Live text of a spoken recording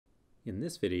In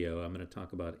this video, I'm going to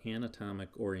talk about anatomic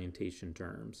orientation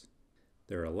terms.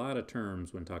 There are a lot of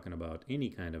terms when talking about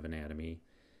any kind of anatomy,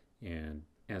 and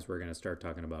as we're going to start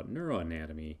talking about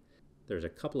neuroanatomy, there's a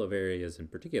couple of areas in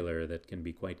particular that can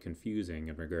be quite confusing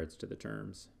in regards to the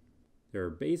terms. There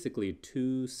are basically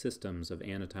two systems of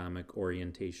anatomic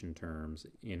orientation terms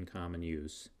in common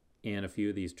use, and a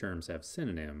few of these terms have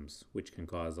synonyms, which can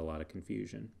cause a lot of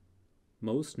confusion.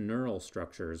 Most neural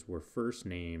structures were first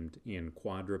named in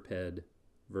quadruped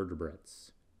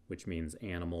vertebrates, which means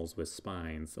animals with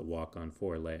spines that walk on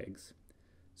four legs.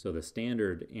 So the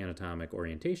standard anatomic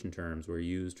orientation terms were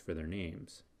used for their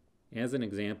names. As an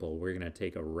example, we're going to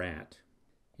take a rat,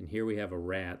 and here we have a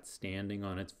rat standing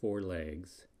on its four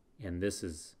legs, and this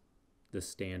is the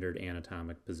standard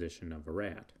anatomic position of a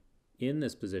rat. In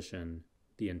this position,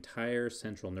 the entire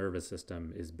central nervous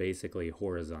system is basically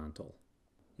horizontal.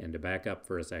 And to back up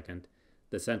for a second,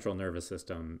 the central nervous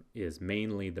system is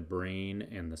mainly the brain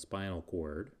and the spinal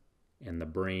cord, and the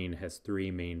brain has three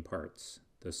main parts: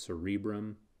 the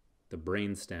cerebrum, the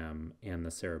brainstem, and the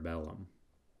cerebellum.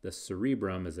 The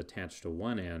cerebrum is attached to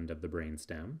one end of the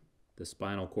brainstem, the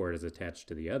spinal cord is attached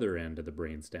to the other end of the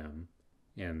brainstem,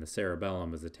 and the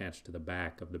cerebellum is attached to the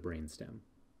back of the brainstem.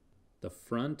 The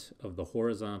front of the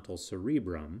horizontal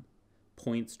cerebrum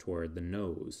points toward the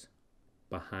nose.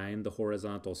 Behind the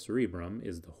horizontal cerebrum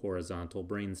is the horizontal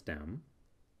brainstem,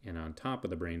 and on top of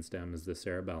the brainstem is the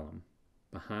cerebellum.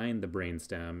 Behind the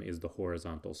brainstem is the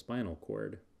horizontal spinal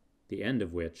cord, the end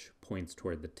of which points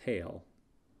toward the tail.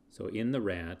 So in the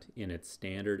rat, in its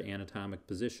standard anatomic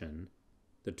position,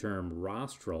 the term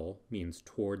rostral means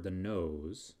toward the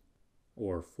nose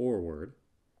or forward.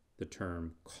 The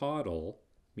term caudal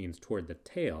means toward the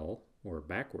tail or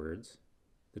backwards.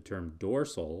 The term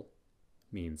dorsal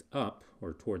means up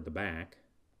or toward the back,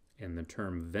 and the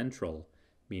term ventral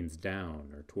means down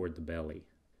or toward the belly.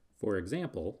 For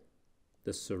example,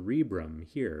 the cerebrum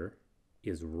here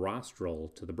is rostral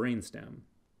to the brainstem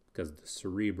because the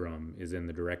cerebrum is in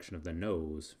the direction of the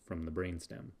nose from the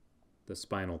brainstem. The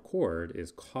spinal cord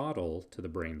is caudal to the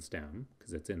brainstem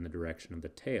because it's in the direction of the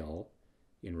tail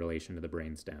in relation to the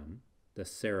brainstem. The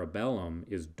cerebellum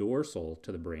is dorsal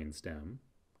to the brainstem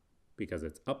because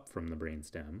it's up from the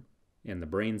brainstem. And the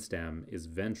brainstem is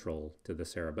ventral to the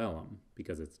cerebellum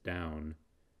because it's down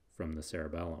from the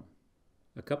cerebellum.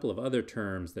 A couple of other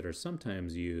terms that are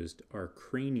sometimes used are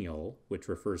cranial, which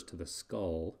refers to the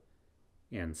skull,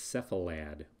 and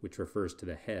cephalad, which refers to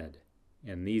the head.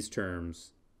 And these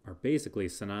terms are basically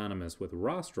synonymous with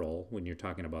rostral when you're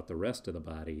talking about the rest of the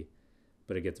body,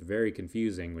 but it gets very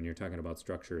confusing when you're talking about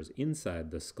structures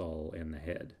inside the skull and the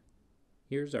head.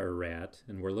 Here's our rat,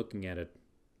 and we're looking at it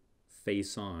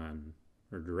face on,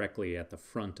 or directly at the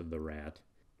front of the rat,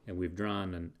 and we've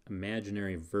drawn an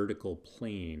imaginary vertical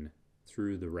plane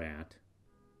through the rat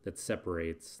that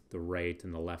separates the right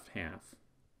and the left half.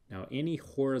 Now, any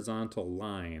horizontal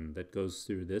line that goes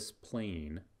through this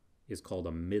plane is called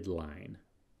a midline,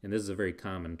 and this is a very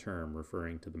common term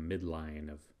referring to the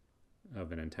midline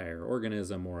of an entire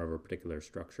organism or of a particular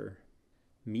structure.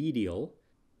 Medial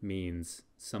means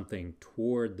something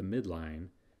toward the midline,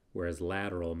 whereas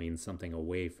lateral means something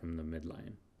away from the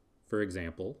midline. For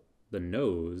example, the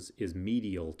nose is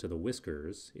medial to the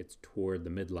whiskers. It's toward the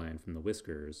midline from the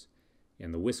whiskers,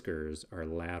 and the whiskers are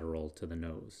lateral to the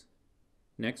nose.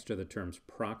 Next are the terms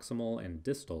proximal and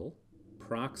distal.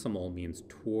 Proximal means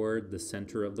toward the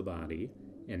center of the body,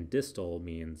 and distal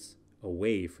means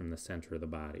away from the center of the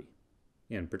body.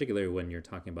 And particularly when you're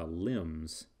talking about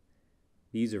limbs,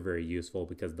 these are very useful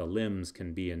because the limbs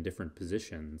can be in different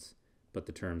positions, but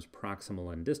the terms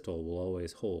proximal and distal will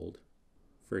always hold.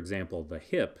 For example, the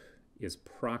hip is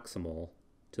proximal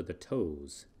to the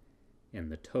toes, and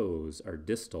the toes are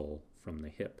distal from the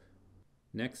hip.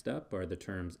 Next up are the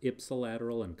terms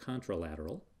ipsilateral and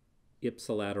contralateral.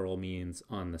 Ipsilateral means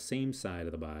on the same side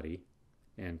of the body,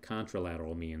 and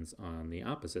contralateral means on the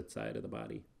opposite side of the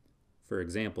body. For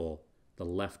example, the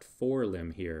left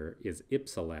forelimb here is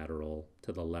ipsilateral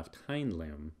to the left hind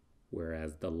limb,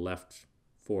 whereas the left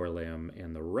forelimb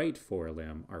and the right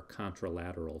forelimb are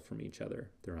contralateral from each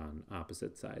other. They're on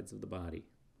opposite sides of the body.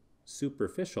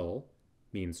 Superficial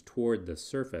means toward the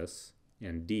surface,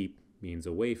 and deep means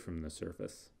away from the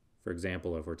surface. For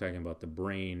example, if we're talking about the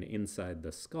brain inside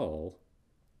the skull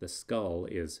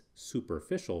is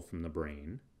superficial from the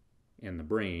brain, and the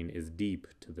brain is deep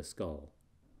to the skull.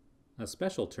 A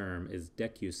special term is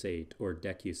decussate or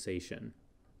decussation.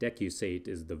 Decussate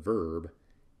is the verb,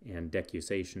 and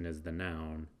decussation is the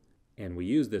noun, and we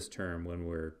use this term when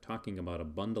we're talking about a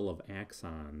bundle of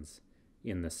axons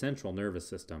in the central nervous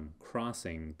system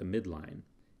crossing the midline,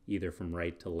 either from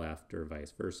right to left or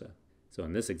vice versa. So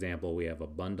in this example, we have a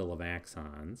bundle of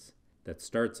axons that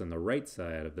starts on the right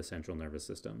side of the central nervous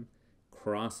system,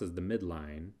 crosses the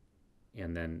midline,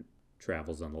 and then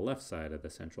travels on the left side of the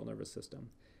central nervous system.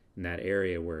 And that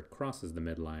area where it crosses the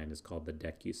midline is called the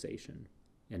decussation.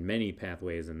 And many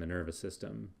pathways in the nervous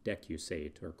system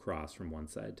decussate or cross from one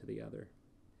side to the other.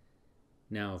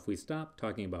 Now, if we stop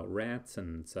talking about rats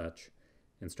and such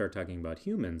and start talking about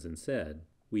humans instead,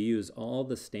 we use all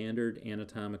the standard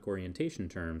anatomic orientation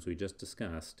terms we just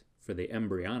discussed for the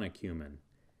embryonic human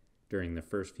during the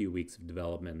first few weeks of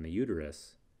development in the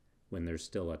uterus when there's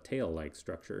still a tail-like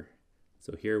structure.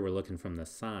 So here we're looking from the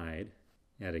side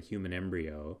at a human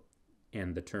embryo,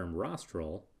 and the term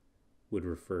rostral would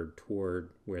refer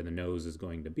toward where the nose is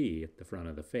going to be at the front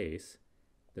of the face.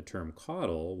 The term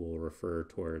caudal will refer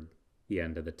toward the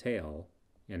end of the tail,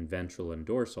 and ventral and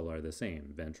dorsal are the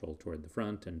same, ventral toward the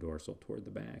front and dorsal toward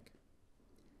the back.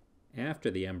 After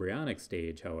the embryonic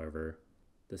stage, however,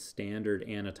 the standard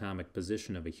anatomic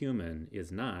position of a human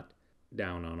is not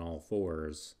down on all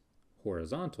fours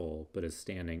horizontal, but is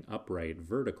standing upright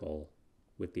vertical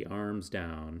with the arms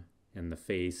down and the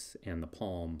face and the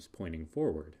palms pointing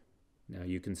forward. Now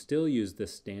you can still use the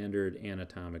standard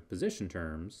anatomic position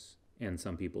terms, and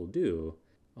some people do,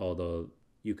 although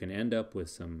you can end up with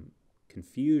some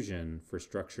confusion for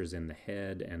structures in the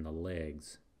head and the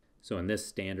legs. So in this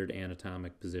standard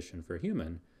anatomic position for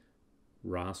human,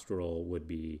 rostral would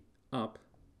be up,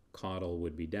 caudal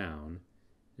would be down,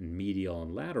 and medial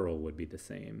and lateral would be the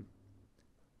same.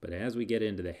 But as we get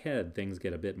into the head, things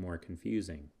get a bit more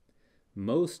confusing.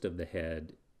 Most of the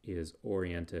head is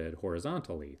oriented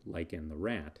horizontally, like in the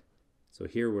rat. So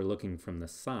here we're looking from the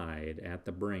side at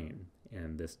the brain,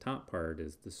 and this top part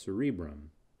is the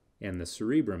cerebrum. And the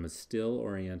cerebrum is still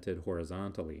oriented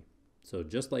horizontally. So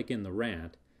just like in the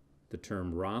rat, the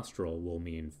term rostral will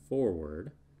mean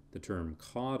forward, the term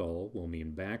caudal will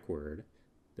mean backward,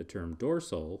 the term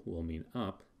dorsal will mean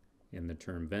up, and the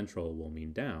term ventral will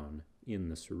mean down in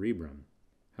the cerebrum.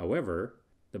 However,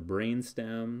 the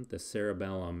brainstem, the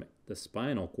cerebellum, the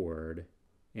spinal cord,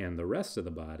 and the rest of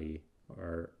the body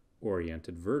are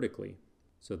oriented vertically,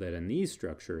 so that in these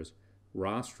structures,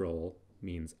 rostral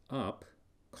means up,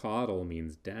 caudal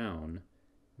means down,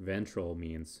 ventral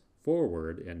means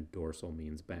forward, and dorsal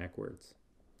means backwards.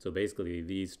 So basically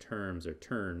these terms are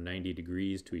turned 90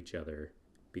 degrees to each other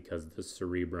because the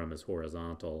cerebrum is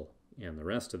horizontal and the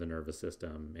rest of the nervous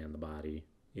system and the body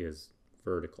is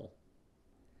vertical.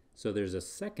 So there's a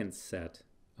second set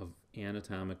of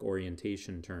anatomic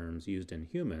orientation terms used in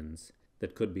humans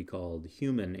that could be called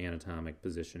human anatomic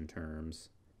position terms,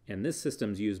 and this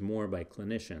system's used more by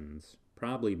clinicians,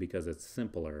 probably because it's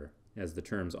simpler, as the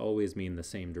terms always mean the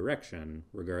same direction,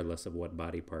 regardless of what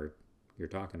body part you're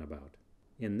talking about.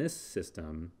 In this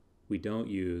system, we don't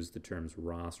use the terms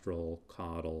rostral,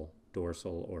 caudal,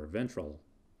 dorsal, or ventral,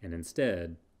 and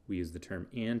instead, we use the term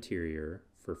anterior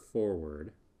for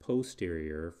forward,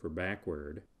 posterior for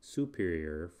backward,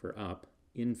 superior for up,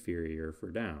 inferior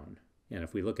for down. And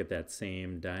if we look at that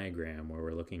same diagram where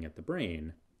we're looking at the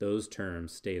brain, those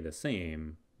terms stay the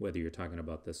same whether you're talking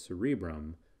about the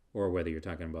cerebrum or whether you're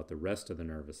talking about the rest of the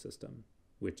nervous system,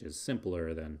 which is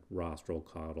simpler than rostral,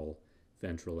 caudal,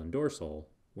 ventral, and dorsal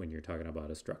when you're talking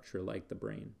about a structure like the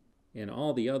brain. And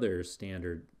all the other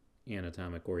standard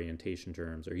anatomic orientation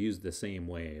terms are used the same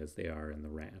way as they are in the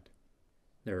rat.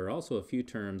 There are also a few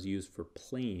terms used for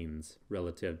planes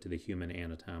relative to the human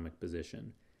anatomic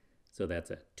position. So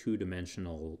that's a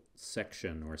two-dimensional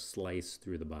section or slice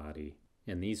through the body.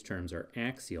 And these terms are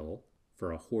axial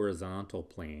for a horizontal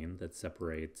plane that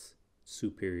separates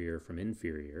superior from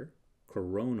inferior,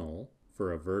 coronal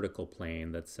for a vertical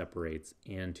plane that separates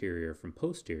anterior from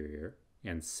posterior,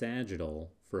 and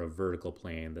sagittal for a vertical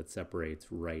plane that separates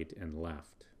right and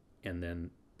left. And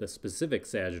then the specific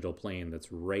sagittal plane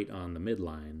that's right on the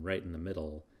midline, right in the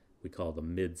middle, we call the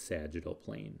mid-sagittal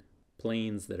plane.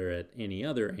 Planes that are at any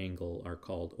other angle are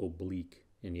called oblique,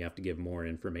 and you have to give more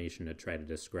information to try to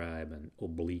describe an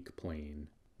oblique plane.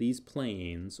 These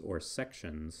planes, or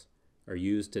sections, are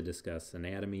used to discuss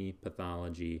anatomy,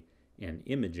 pathology, and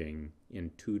imaging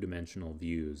in two-dimensional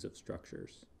views of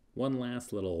structures. One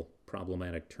last little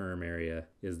problematic term area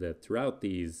is that throughout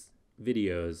these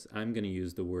videos, I'm going to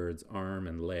use the words arm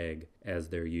and leg as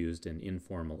they're used in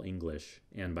informal English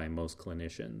and by most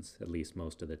clinicians, at least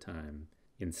most of the time,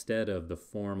 instead of the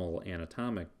formal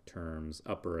anatomic terms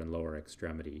upper and lower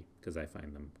extremity, because I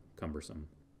find them cumbersome.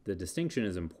 The distinction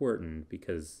is important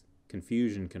because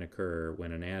confusion can occur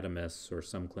when anatomists or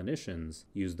some clinicians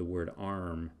use the word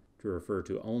arm to refer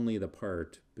to only the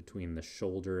part between the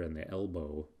shoulder and the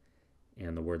elbow,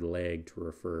 and the word leg to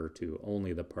refer to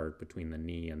only the part between the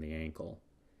knee and the ankle.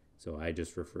 So I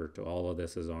just refer to all of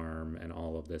this as arm and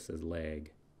all of this as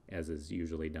leg, as is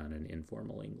usually done in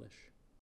informal English.